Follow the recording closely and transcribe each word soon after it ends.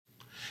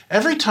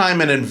Every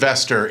time an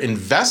investor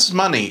invests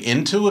money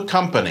into a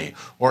company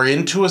or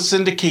into a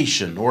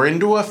syndication or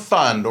into a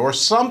fund or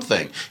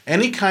something,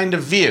 any kind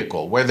of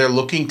vehicle where they're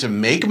looking to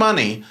make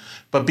money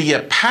but be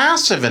a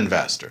passive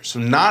investor, so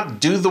not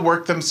do the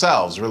work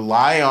themselves,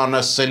 rely on a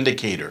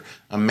syndicator,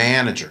 a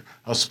manager,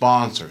 a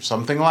sponsor,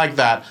 something like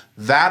that,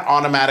 that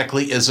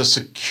automatically is a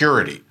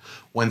security.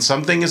 When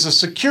something is a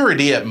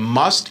security, it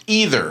must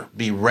either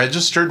be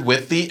registered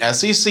with the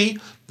SEC,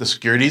 the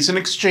Securities and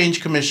Exchange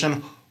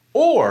Commission,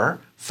 or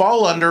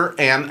fall under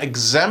an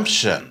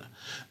exemption.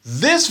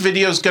 This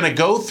video is going to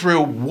go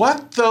through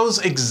what those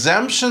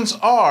exemptions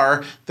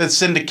are that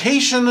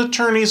syndication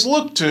attorneys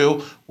look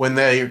to when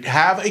they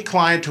have a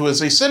client who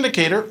is a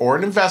syndicator or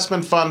an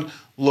investment fund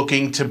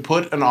looking to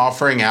put an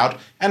offering out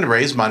and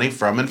raise money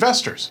from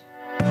investors.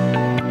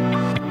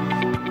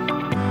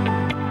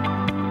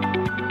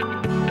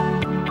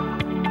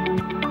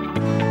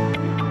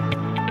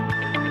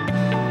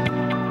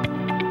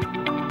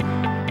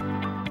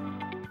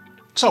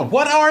 So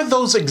what are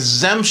those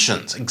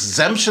exemptions?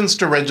 Exemptions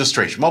to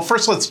registration. Well,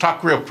 first let's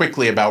talk real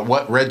quickly about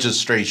what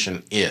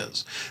registration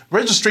is.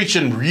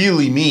 Registration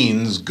really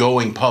means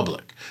going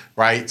public,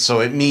 right? So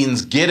it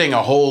means getting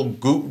a whole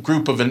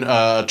group of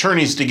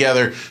attorneys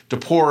together to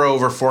pour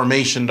over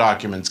formation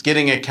documents,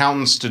 getting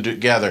accountants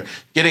together,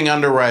 getting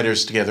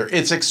underwriters together.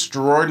 It's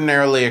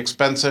extraordinarily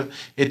expensive.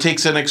 It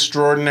takes an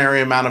extraordinary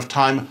amount of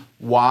time.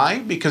 Why?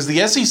 Because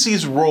the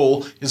SEC's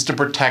role is to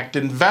protect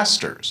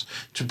investors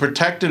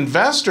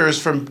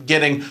from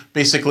getting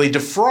basically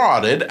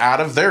defrauded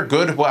out of their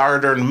good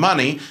hard-earned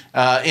money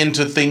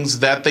into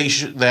things that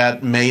that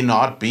may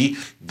not be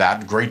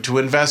that great to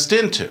invest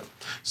into.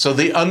 So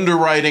the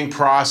underwriting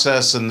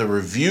process and the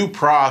review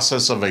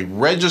process of a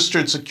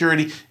registered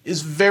security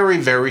is very,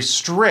 very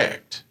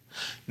strict.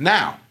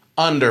 Now,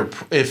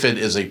 if it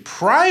is a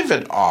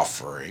private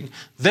offering,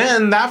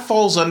 then that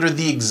falls under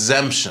the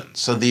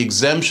exemptions. So the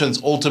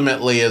exemptions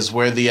ultimately is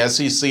where the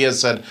SEC has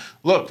said,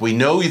 look, we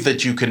know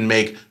that you can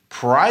make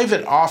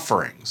private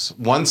offerings.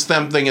 Once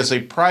something is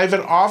a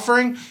private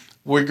offering,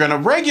 we're going to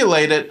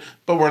regulate it,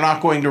 but we're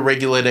not going to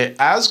regulate it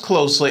as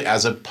closely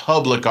as a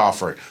public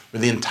offering, where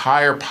the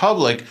entire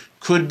public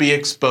could be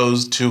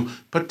exposed to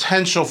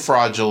potential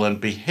fraudulent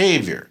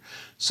behavior.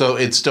 So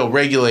it's still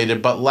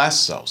regulated, but less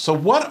so. So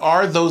what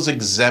are those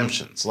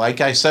exemptions?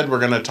 Like I said, we're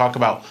going to talk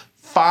about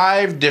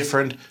 5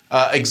 different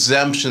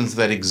exemptions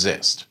that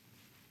exist.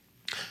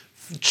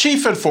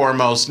 Chief and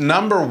foremost,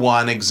 number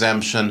 1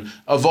 exemption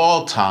of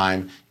all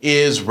time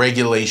is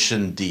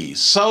Regulation D.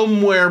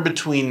 Somewhere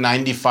between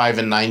 95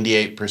 and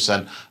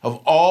 98% of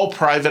all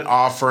private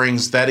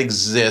offerings that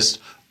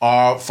exist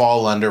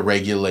fall under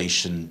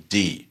Regulation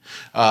D.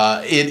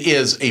 It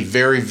is a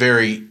very,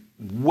 very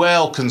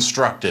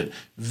well-constructed,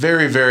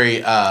 very,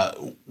 very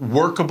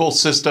workable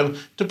system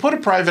to put a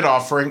private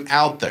offering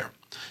out there.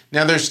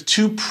 Now, there's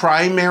 2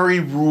 primary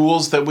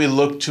rules that we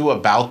look to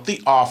about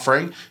the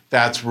offering.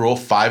 That's Rule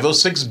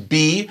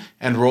 506B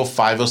and Rule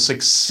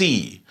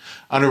 506C.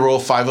 Under Rule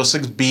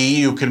 506B,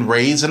 you can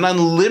raise an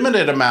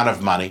unlimited amount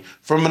of money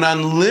from an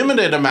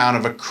unlimited amount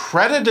of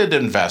accredited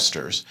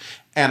investors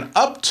and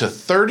up to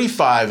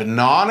 35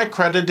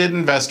 non-accredited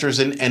investors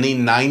in any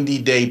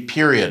 90-day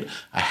period.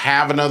 I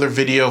have another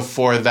video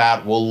for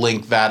that. We'll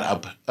link that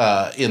up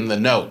in the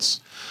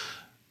notes.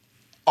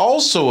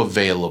 Also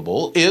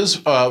available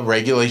is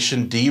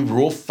Regulation D,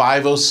 Rule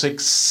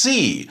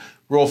 506C.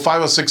 Rule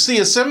 506C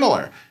is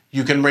similar.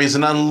 You can raise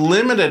an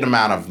unlimited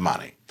amount of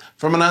money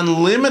from an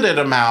unlimited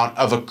amount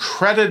of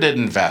accredited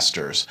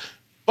investors,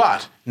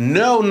 but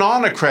no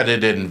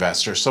non-accredited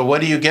investors. So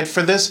what do you get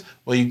for this?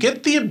 Well, you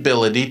get the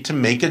ability to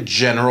make a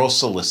general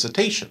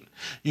solicitation.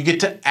 You get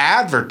to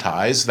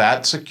advertise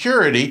that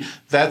security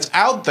that's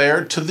out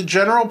there to the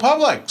general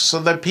public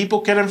so that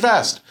people can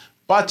invest.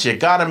 But you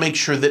got to make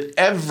sure that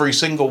every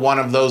single one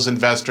of those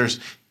investors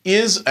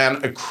is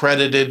an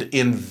accredited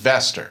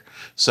investor.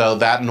 So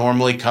that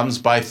normally comes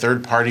by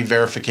third-party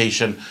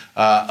verification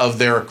of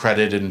their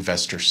accredited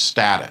investor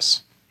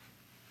status.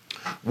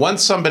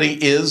 Once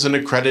somebody is an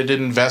accredited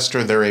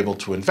investor, they're able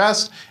to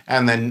invest,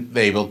 and then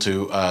they're able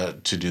to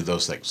do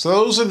those things. So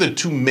those are the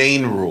 2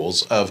 main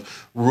rules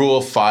of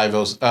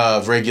Regulation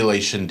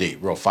D,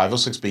 Rule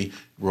 506B,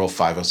 Rule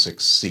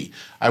 506C.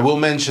 I will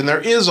mention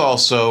there is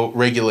also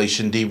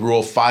Regulation D,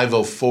 Rule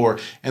 504,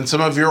 and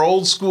some of your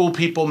old school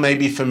people may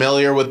be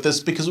familiar with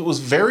this because it was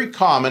very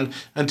common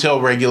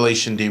until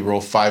Regulation D, Rule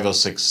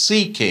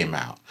 506C came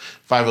out.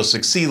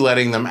 506C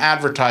letting them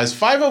advertise.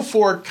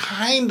 504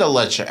 kind of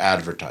lets you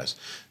advertise.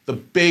 The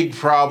big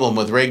problem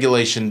with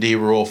Regulation D,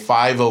 Rule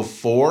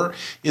 504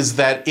 is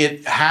that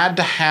it had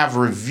to have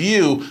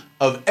review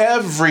of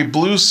every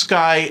blue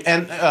sky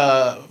and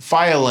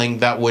filing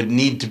that would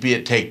need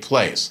to take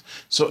place.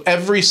 So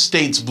every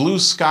state's blue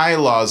sky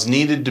laws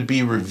needed to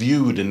be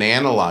reviewed and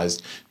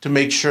analyzed to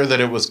make sure that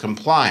it was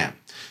compliant.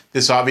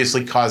 This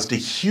obviously caused a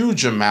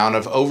huge amount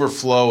of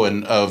overflow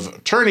and of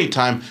attorney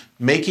time,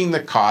 making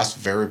the cost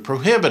very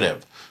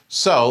prohibitive.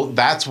 So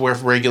that's where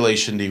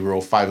Regulation D,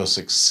 Rule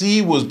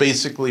 506C was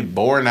basically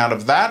born out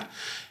of that.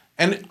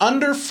 And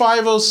under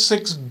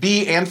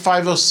 506B and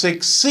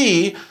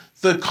 506C,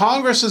 the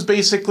Congress has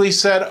basically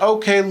said,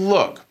 okay,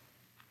 look,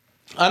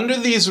 under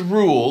these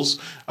rules,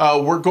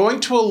 we're going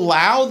to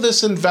allow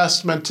this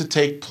investment to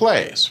take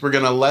place. We're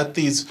going to let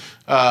these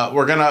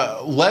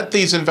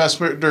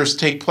investors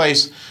take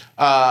place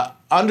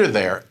under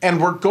there, and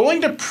we're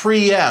going to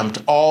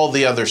preempt all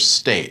the other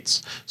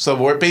states. So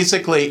we're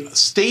basically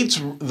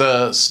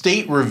the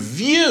state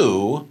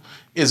review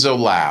is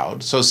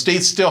allowed. So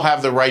states still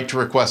have the right to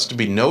request to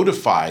be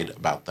notified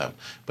about them,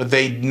 but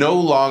they no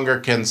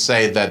longer can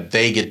say that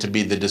they get to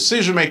be the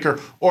decision maker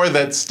or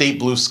that state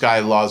blue sky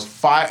laws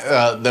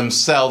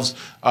themselves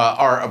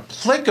are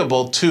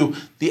applicable to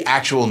the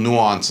actual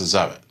nuances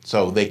of it.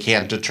 So they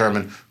can't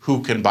determine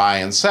who can buy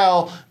and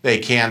sell. They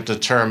can't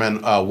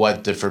determine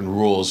what different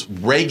rules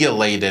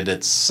regulate it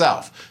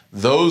itself.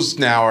 Those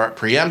now are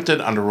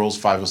preempted under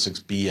Rules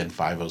 506B and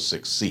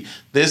 506C.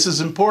 This is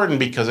important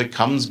because it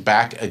comes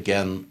back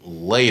again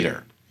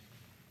later.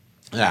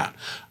 Now,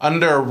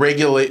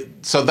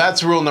 so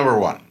that's rule number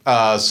one.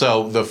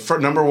 So the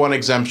number one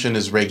exemption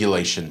is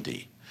Regulation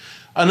D.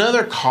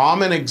 Another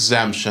common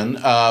exemption,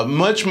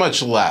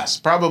 much less,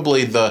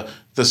 probably the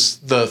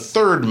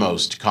third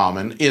most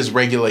common, is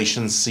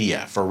Regulation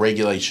CF, or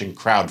Regulation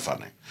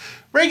Crowdfunding.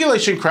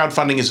 Regulation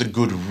crowdfunding is a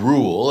good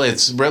rule.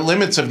 Its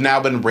limits have now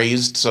been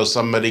raised so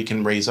somebody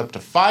can raise up to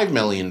 $5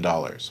 million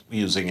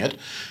using it.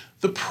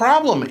 The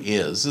problem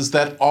is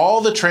that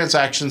all the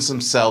transactions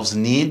themselves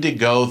need to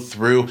go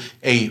through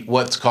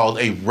what's called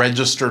a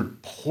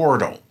registered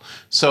portal.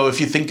 So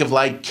if you think of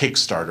like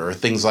Kickstarter or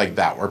things like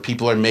that, where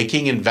people are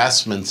making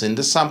investments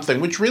into something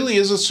which really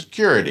is a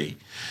security,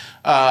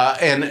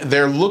 and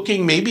they're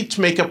looking maybe to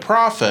make a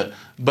profit,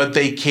 but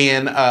they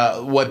can,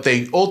 what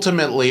they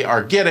ultimately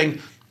are getting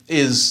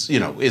is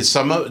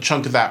some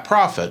chunk of that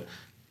profit,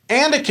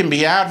 and it can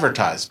be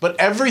advertised, but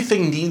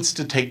everything needs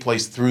to take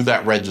place through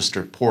that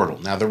registered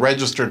portal. Now, the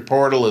registered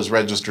portal is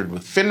registered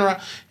with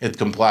FINRA. It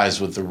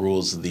complies with the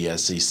rules of the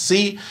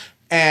SEC,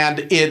 and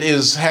it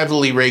is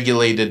heavily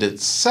regulated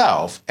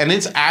itself, and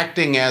it's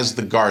acting as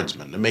the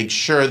guardsman to make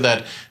sure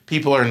that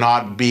people are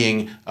not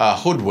being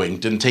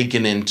hoodwinked and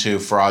taken into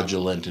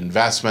fraudulent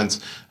investments,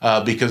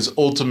 because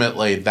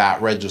ultimately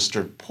that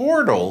registered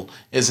portal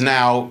is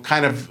now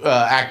kind of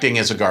acting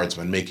as a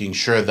guardsman, making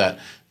sure that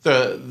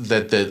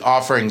the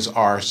offerings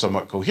are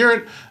somewhat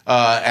coherent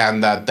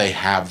and that they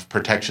have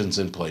protections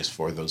in place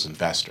for those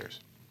investors.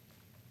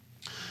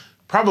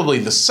 Probably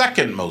the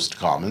second most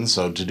common,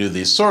 so to do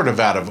these sort of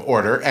out of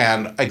order,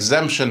 and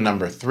exemption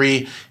number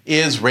 3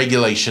 is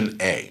Regulation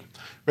A.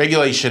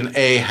 Regulation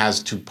A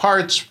has two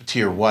parts,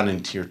 Tier 1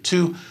 and Tier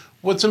 2.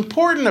 What's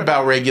important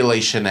about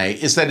Regulation A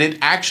is that it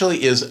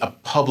actually is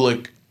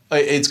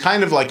it's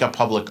kind of like a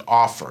public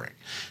offering.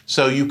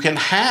 So you can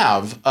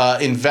have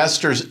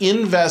investors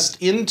invest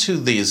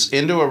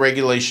into a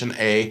Regulation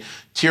A,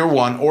 Tier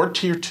 1 or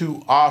Tier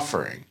 2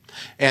 offering.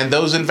 And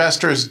those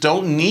investors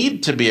don't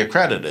need to be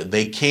accredited.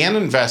 They can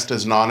invest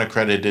as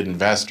non-accredited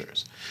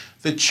investors.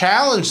 The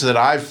challenge that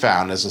I've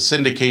found as a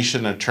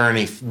syndication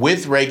attorney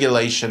with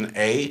Regulation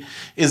A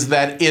is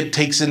that it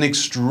takes an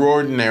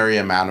extraordinary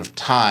amount of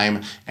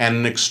time and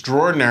an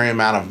extraordinary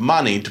amount of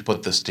money to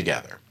put this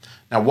together.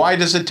 Now, why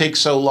does it take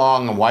so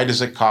long and why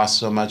does it cost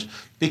so much?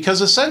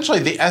 Because essentially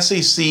the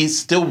SEC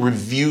still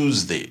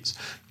reviews these.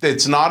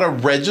 It's not a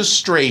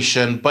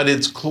registration, but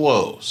it's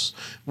close.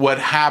 What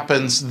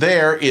happens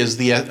there is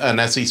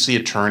an SEC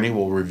attorney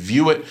will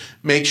review it,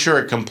 make sure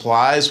it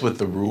complies with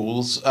the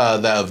rules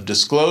of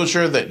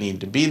disclosure that need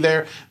to be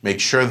there,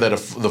 make sure that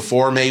the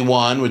Form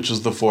A1, which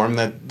is the form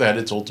that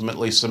it's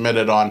ultimately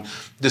submitted on,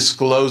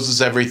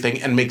 discloses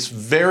everything and makes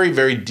very,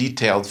 very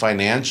detailed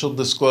financial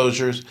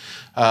disclosures.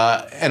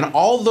 And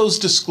all those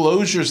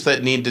disclosures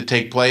that need to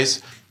take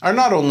place are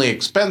not only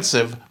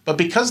expensive, but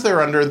because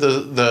they're under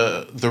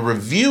the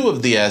review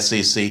of the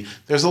SEC,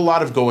 there's a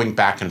lot of going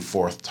back and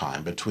forth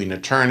time between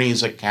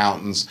attorneys,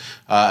 accountants,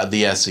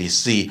 the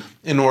SEC,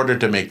 in order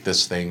to make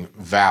this thing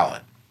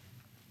valid.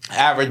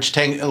 Average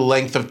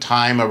length of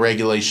time a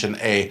Regulation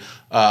A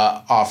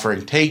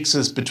offering takes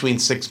is between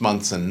 6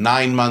 months and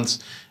 9 months,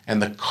 and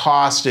the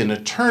cost in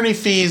attorney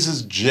fees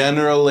is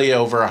generally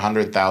over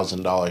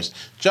 $100,000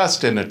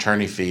 just in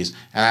attorney fees,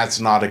 and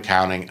that's not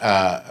accounting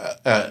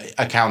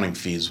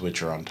fees,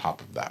 which are on top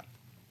of that.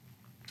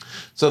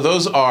 So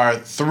those are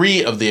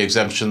 3 of the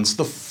exemptions.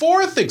 The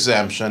 4th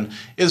exemption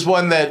is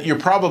one that you're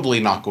probably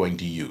not going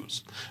to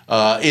use.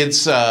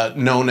 It's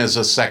known as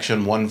a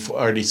Section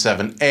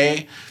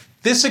 147A.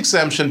 This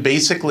exemption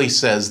basically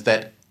says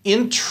that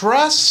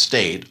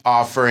intrastate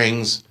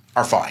offerings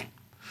are fine.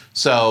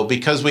 So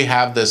because we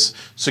have this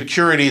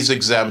securities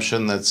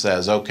exemption that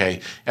says, okay,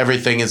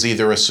 everything is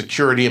either a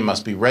security and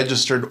must be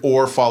registered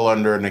or fall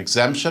under an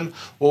exemption,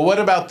 well, what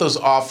about those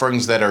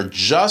offerings that are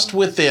just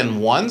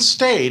within one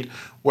state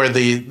where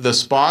the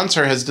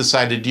sponsor has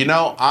decided,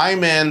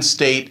 I'm in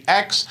state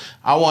X,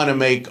 I want to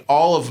make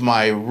all of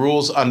my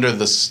rules under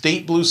the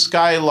state blue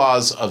sky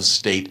laws of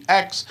state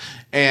X,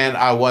 and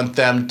I want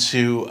them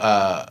to,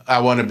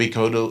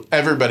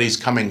 everybody's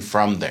coming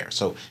from there.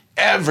 So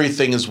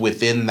everything is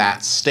within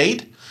that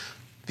state.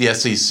 The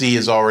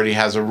SEC already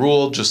has a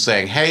rule just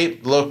saying, hey,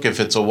 look, if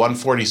it's a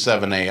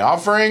 147A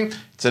offering,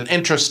 it's an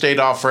intrastate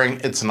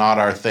offering, it's not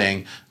our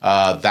thing.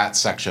 That's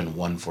section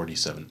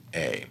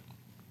 147A.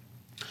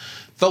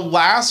 The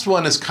last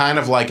one is kind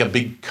of like a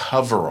big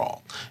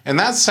coverall, and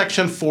that's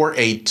section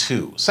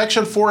 4A2.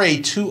 Section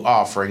 4A2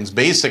 offerings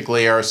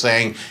basically are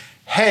saying,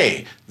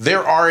 hey,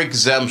 there are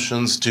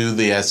exemptions to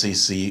the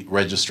SEC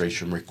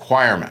registration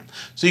requirement.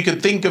 So you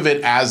could think of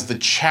it as the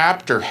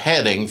chapter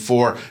heading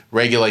for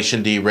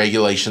Regulation D,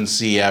 Regulation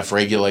CF,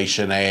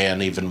 Regulation A,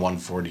 and even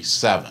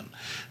 147.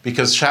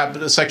 Because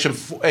section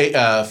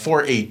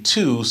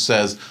 4A2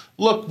 says,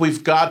 look,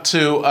 we've got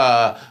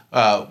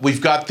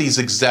these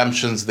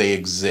exemptions, they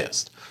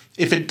exist.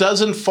 If it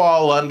doesn't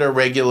fall under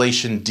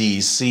Regulation D,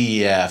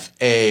 CF,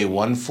 A,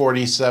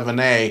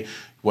 147A,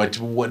 what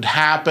would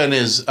happen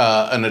is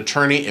an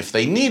attorney, if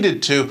they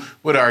needed to,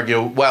 would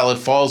argue, well, it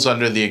falls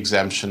under the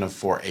exemption of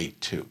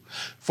 4A2.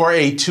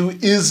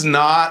 4A2 is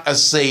not a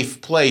safe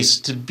place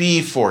to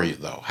be for you,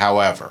 though,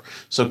 however.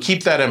 So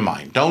keep that in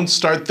mind. Don't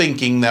start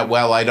thinking that,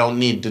 well, I don't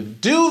need to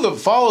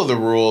follow the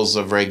rules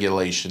of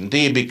Regulation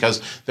D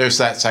because there's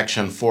that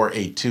section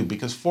 4A2,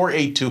 because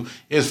 4A2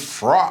 is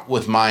fraught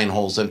with mine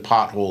holes and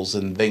potholes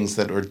and things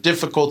that are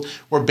difficult,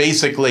 where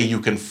basically you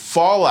can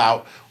fall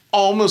out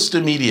almost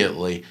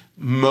immediately,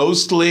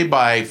 mostly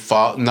by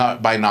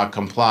not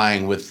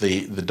complying with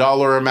the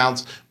dollar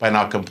amounts, by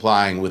not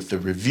complying with the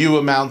review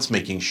amounts,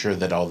 making sure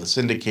that all the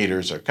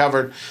syndicators are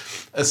covered.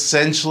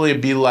 Essentially,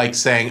 it'd be like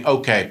saying,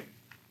 okay,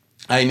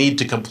 I need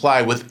to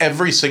comply with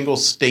every single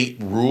state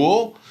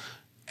rule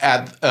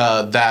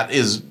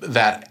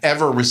that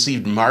ever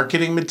received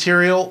marketing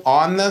material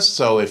on this.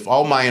 So if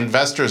all my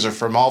investors are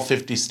from all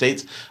 50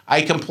 states,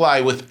 I comply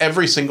with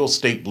every single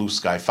state blue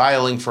sky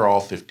filing for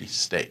all 50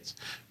 states.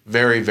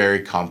 Very,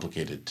 very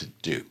complicated to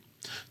do.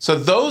 So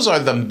those are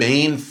the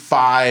main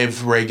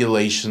 5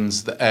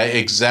 regulations,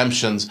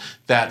 exemptions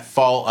that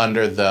fall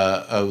under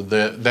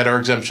that are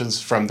exemptions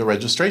from the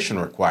registration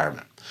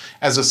requirement.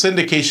 As a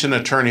syndication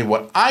attorney,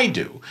 what I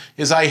do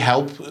is I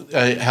help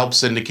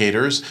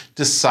syndicators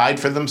decide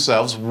for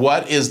themselves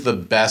what is the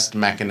best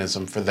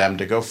mechanism for them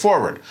to go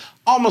forward.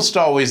 Almost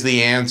always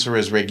the answer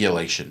is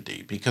Regulation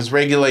D, because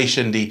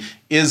Regulation D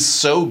is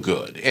so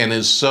good and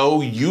is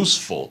so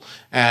useful,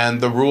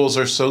 and the rules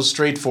are so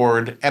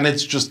straightforward, and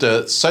it's just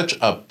such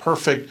a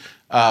perfect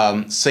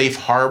safe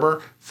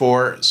harbor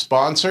for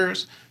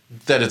sponsors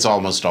that it's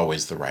almost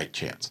always the right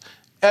chance.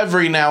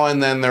 Every now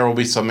and then there will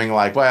be something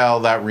like,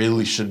 well, that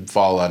really should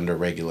fall under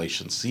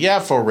Regulation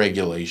CF or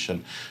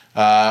Regulation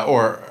A,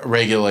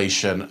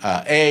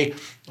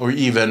 or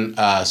even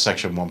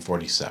Section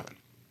 147.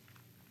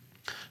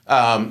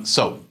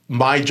 So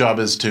my job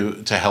is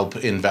to help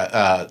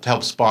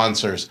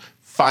sponsors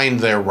find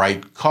their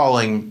right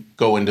calling,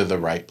 go into the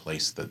right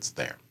place that's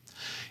there.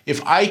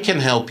 If I can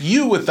help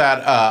you with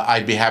that,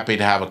 I'd be happy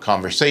to have a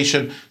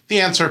conversation. The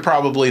answer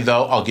probably,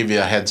 though, I'll give you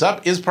a heads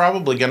up, is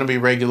probably going to be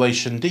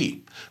Regulation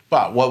D.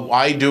 But what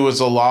I do as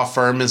a law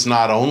firm is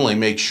not only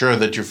make sure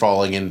that you're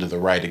falling into the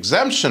right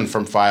exemption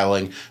from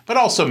filing, but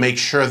also make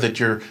sure that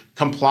you're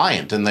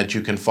compliant and that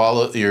you can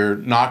follow, you're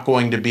not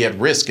going to be at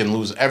risk and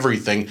lose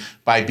everything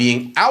by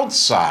being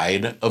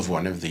outside of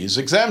one of these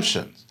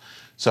exemptions.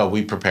 So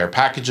we prepare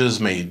packages,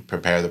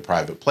 prepare the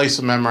private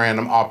placement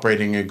memorandum,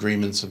 operating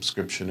agreement,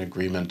 subscription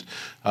agreement,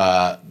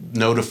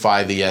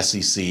 notify the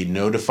SEC,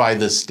 notify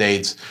the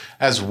states,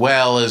 as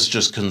well as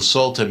just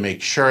consult and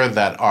make sure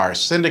that our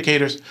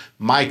syndicators,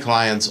 my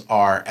clients,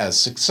 are as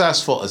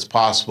successful as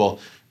possible,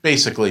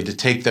 basically to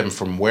take them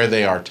from where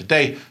they are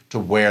today to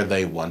where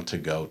they want to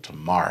go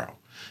tomorrow.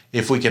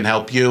 If we can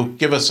help you,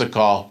 give us a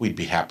call. We'd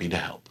be happy to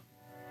help.